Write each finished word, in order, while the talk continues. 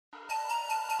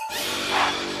Hello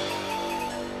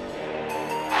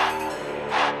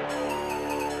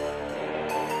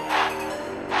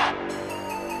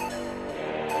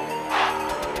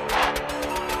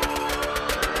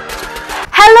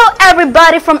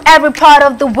everybody from every part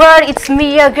of the world, it's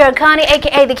me, your girl Connie,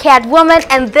 aka the Cat Woman,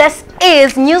 and this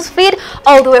is Newsfeed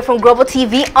all the way from Global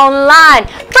TV Online.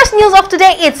 First news of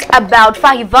today, it's about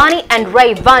Fahyvanny and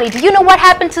Rayvanny. Do you know what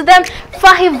happened to them?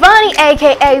 Fahyvanny,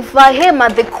 aka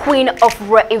Fahyma, the queen of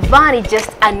Rayvanny,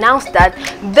 just announced that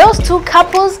those two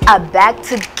couples are back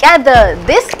together.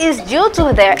 This is due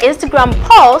to their Instagram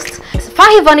post.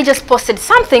 Fahyvanny just posted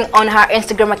something on her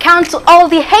Instagram account to all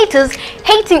the haters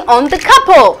hating on the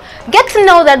couple. Get to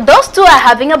know that those two are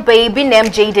having a baby named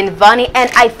Jaden Vanny,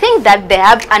 and I think that they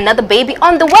have another baby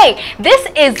on the way. This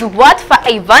is what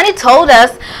Fahyvanny told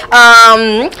us.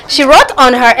 She wrote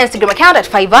on her Instagram account at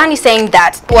Fahyvanny saying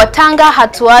that Watanga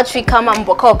hatuachwi kama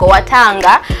mbwakoko.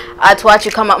 Watanga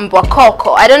hatuachwi kama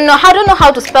mbwakoko. I don't know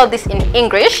how to spell this in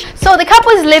English. So the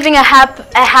couple is living a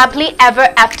happily ever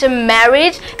after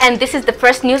marriage, and this is the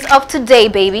first news of today,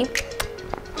 baby.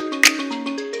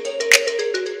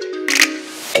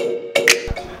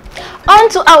 On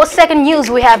to our second news,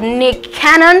 we have Nick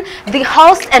Cannon, the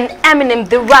host, and Eminem,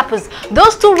 the rappers.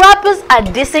 Those two rappers are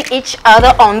dissing each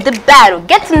other on the battle.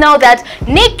 Get to know that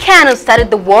Nick Cannon started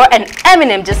the war and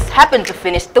Eminem just happened to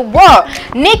finish the war.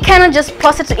 Nick Cannon just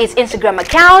posted to his Instagram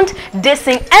account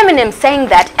dissing Eminem, saying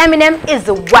that Eminem is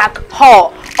a whack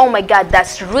whore. Oh my god,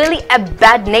 that's really a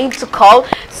bad name to call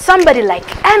somebody like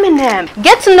Eminem.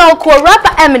 Get to know kuwa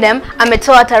rapper Eminem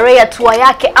ametoa tarehe ya tour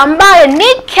yake ambayo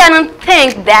Nick Cannon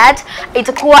think that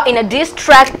itakuwa ina diss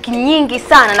track nyingi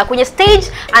sana na kwenye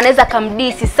stage anaweza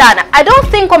kamdisi sana. I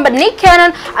don't think kwamba Nick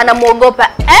Cannon anamuogopa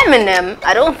Eminem.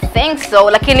 I don't think so.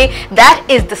 Lakini that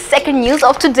is the second news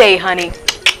of today, honey.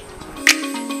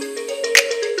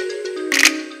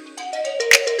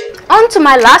 On to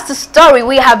my last story,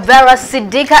 we have Vera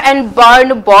Sidika and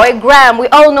Burna Boy Graham. We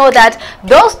all know that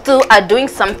those two are doing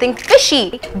something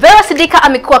fishy. Vera Sidika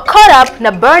amekuwa caught up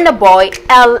na Burna Boy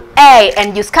LA,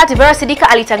 and Yuskati Vera Sidika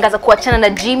alitangaza kuachana na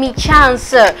Jimmy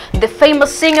Chance, the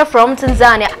famous singer from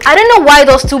Tanzania. I don't know why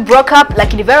those two broke up,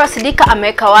 lakini Vera Sidika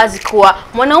ameweka wazi kuwa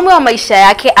mwanaume wa maisha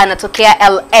yake anatokea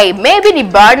LA. Maybe ni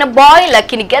Burna Boy,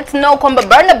 lakini get to know kwamba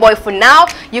Burna Boy for now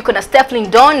yuko na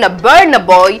Stephen Don na Burna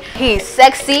Boy, he is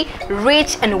sexy,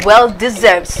 rich, and well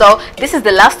deserved. So this is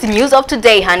the last news of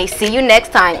today, honey. See you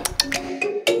next time.